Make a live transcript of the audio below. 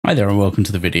Hi there and welcome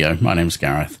to the video. My name's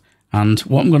Gareth, and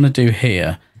what I'm going to do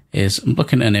here is I'm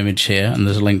looking at an image here, and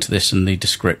there's a link to this in the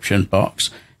description box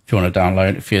if you want to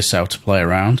download it for yourself to play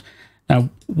around. Now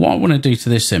what I want to do to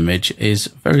this image is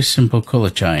a very simple colour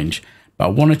change, but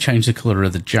I want to change the colour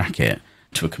of the jacket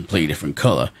to a completely different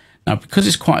colour. Now because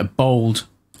it's quite a bold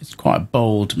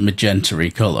magenta-y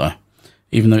colour,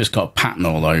 even though it's got a pattern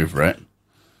all over it,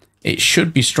 it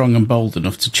should be strong and bold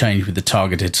enough to change with the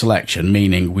targeted selection,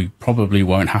 meaning we probably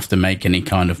won't have to make any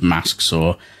kind of masks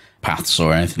or paths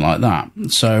or anything like that.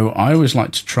 So I always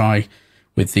like to try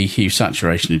with the hue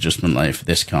saturation adjustment layer for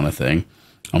this kind of thing.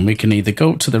 And we can either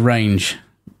go up to the range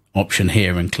option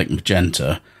here and click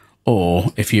magenta,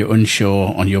 or if you're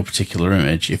unsure on your particular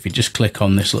image, if you just click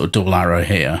on this little double arrow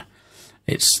here,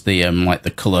 it's the like the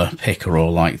color picker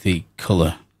or like the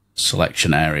color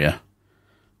selection area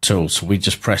tool. So we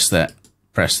just press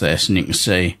this, and you can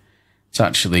see it's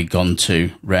actually gone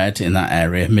to red in that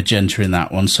area, magenta in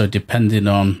that one. So depending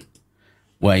on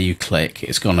where you click,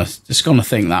 it's gonna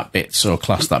think that bit's or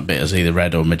class that bit as either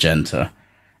red or magenta,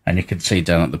 and you can see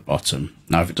down at the bottom.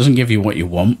 Now if it doesn't give you what you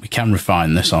want, we can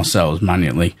refine this ourselves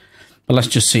manually, but let's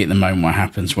just see at the moment what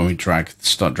happens when we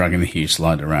start dragging the hue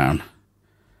slider around.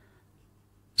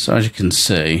 So as you can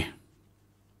see,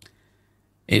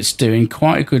 it's doing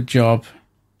quite a good job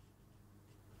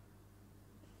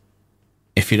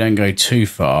if you don't go too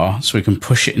far. So we can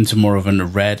push it into more of a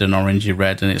red and orangey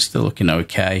red, and it's still looking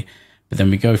okay. But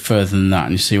then we go further than that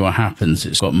and you see what happens.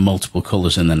 It's got multiple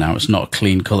colours in there now. It's not a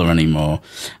clean colour anymore.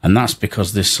 And that's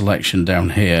because this selection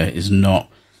down here is not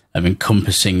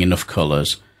encompassing enough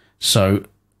colours. So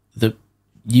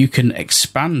you can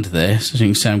expand this. As you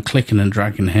can see, I'm clicking and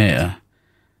dragging here.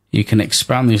 You can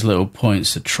expand these little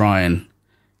points to try and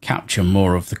capture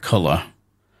more of the colour,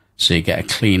 so you get a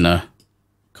cleaner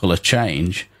colour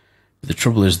change. But the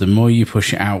trouble is, the more you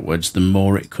push it outwards, the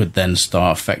more it could then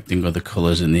start affecting other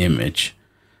colours in the image,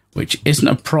 which isn't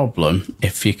a problem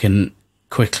if you can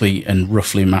quickly and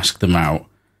roughly mask them out.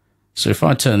 So if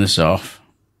I turn this off,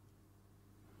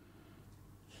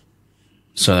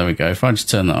 so there we go. If I just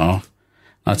turn that off,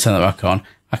 I turn that back on,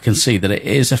 I can see that it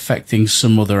is affecting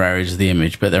some other areas of the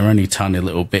image, but they're only tiny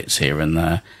little bits here and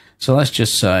there. So let's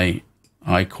just say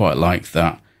I quite like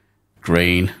that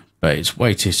green, but it's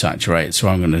way too saturated, so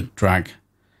I'm going to drag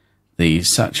the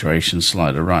saturation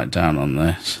slider right down on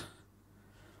this.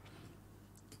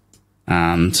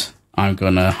 And I'm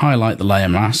going to highlight the layer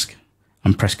mask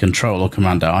and press Ctrl or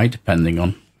Command I, depending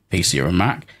on PC or a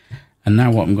Mac. And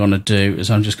now what I'm going to do is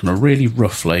I'm just going to really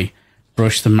roughly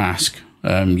brush the mask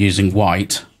using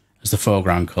white as the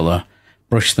foreground colour,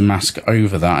 brush the mask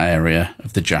over that area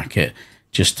of the jacket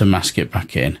just to mask it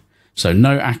back in. So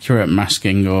no accurate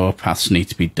masking or paths need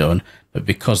to be done, but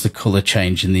because the colour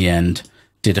change in the end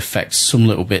did affect some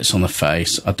little bits on the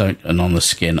face, and on the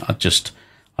skin,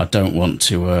 I don't want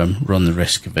to run the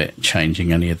risk of it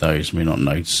changing any of those and we're not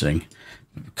noticing.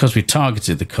 But because we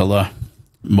targeted the colour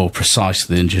more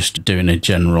precisely than just doing a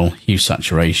general hue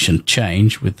saturation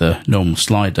change with the normal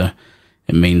slider,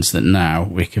 it means that now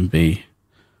we can be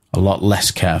a lot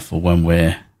less careful when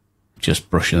we're just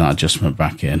brushing that adjustment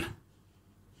back in.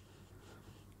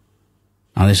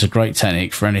 And this is a great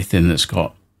technique for anything that's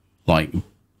got like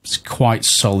quite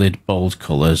solid bold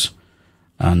colours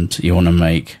and you want to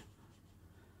make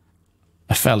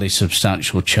a fairly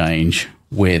substantial change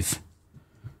with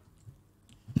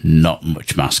not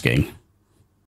much masking.